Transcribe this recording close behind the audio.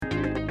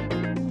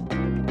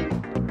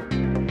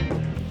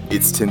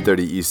It's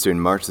 10:30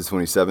 Eastern, March the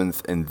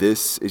 27th, and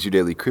this is your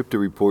daily crypto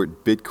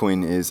report.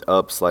 Bitcoin is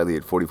up slightly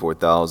at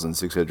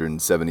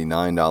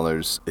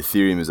 $44,679.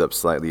 Ethereum is up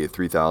slightly at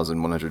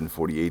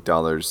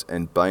 $3,148,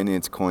 and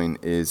Binance Coin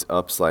is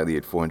up slightly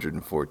at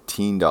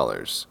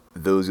 $414.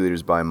 Those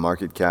leaders by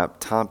market cap,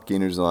 top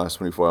gainers in the last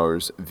 24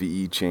 hours,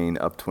 VeChain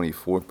up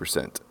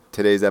 24%.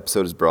 Today's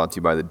episode is brought to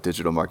you by the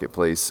digital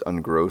marketplace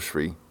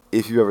Ungrocery.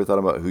 If you've ever thought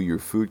about who your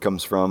food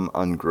comes from,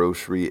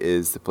 Ungrocery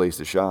is the place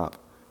to shop.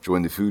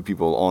 Join the food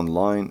people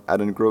online at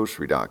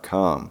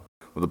ungrocery.com.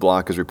 Well, the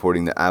block is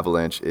reporting that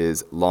Avalanche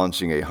is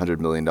launching a $100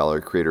 million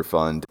creator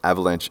fund.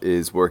 Avalanche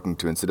is working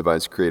to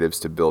incentivize creatives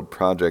to build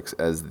projects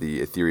as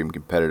the Ethereum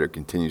competitor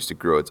continues to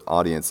grow its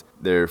audience.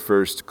 Their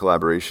first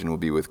collaboration will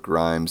be with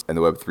Grimes and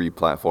the Web3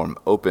 platform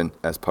Open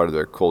as part of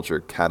their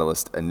Culture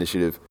Catalyst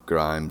initiative.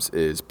 Grimes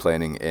is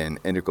planning an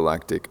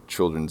intergalactic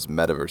children's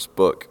metaverse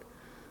book.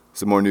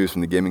 Some more news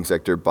from the gaming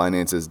sector.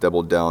 Binance has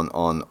doubled down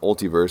on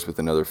Ultiverse with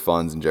another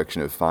funds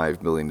injection of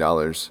 $5 million.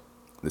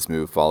 This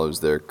move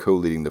follows their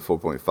co-leading the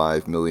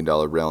 $4.5 million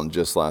round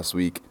just last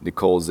week.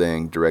 Nicole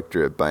Zhang,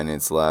 director at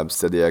Binance Labs,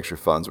 said the extra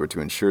funds were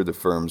to ensure the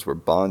firms were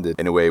bonded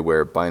in a way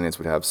where Binance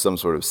would have some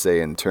sort of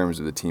say in terms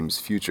of the team's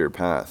future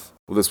path.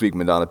 Well, this week,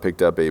 Madonna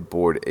picked up a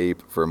Bored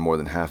Ape for more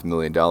than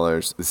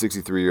 $500,000. The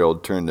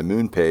 63-year-old turned to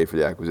MoonPay for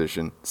the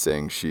acquisition,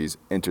 saying she's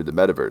entered the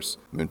metaverse.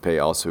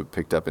 MoonPay also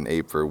picked up an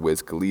ape for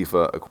Wiz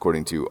Khalifa,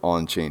 according to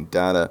on-chain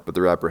data, but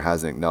the rapper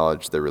hasn't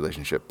acknowledged their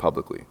relationship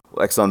publicly.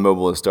 Well,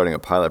 ExxonMobil is starting a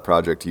pilot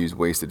project to use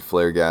wasted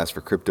flare gas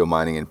for crypto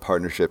mining in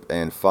partnership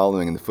and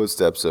following in the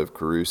footsteps of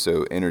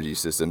Crusoe Energy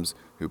Systems,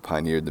 who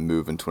pioneered the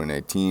move in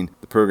 2019.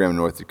 The program in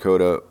North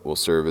Dakota will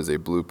serve as a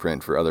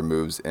blueprint for other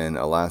moves in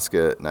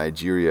Alaska,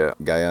 Nigeria,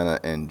 Guyana,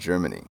 and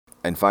Germany.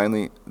 And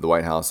finally, the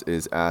White House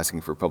is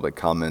asking for public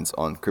comments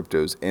on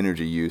crypto's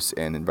energy use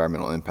and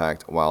environmental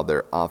impact, while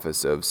their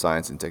Office of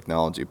Science and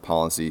Technology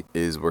Policy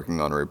is working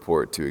on a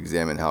report to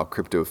examine how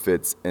crypto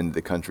fits into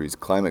the country's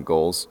climate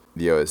goals.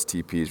 The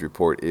OSTP's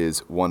report is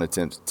one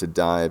attempt to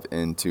dive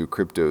into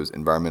crypto's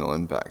environmental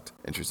impact.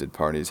 Interested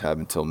parties have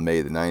until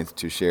May the 9th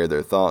to share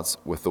their thoughts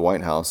with the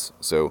White House,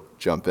 so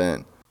jump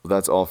in. Well,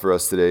 that's all for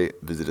us today.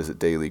 Visit us at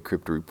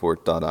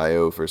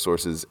dailycryptoreport.io for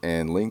sources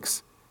and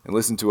links, and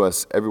listen to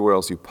us everywhere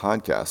else you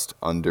podcast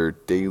under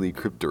Daily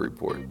Crypto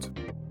Report.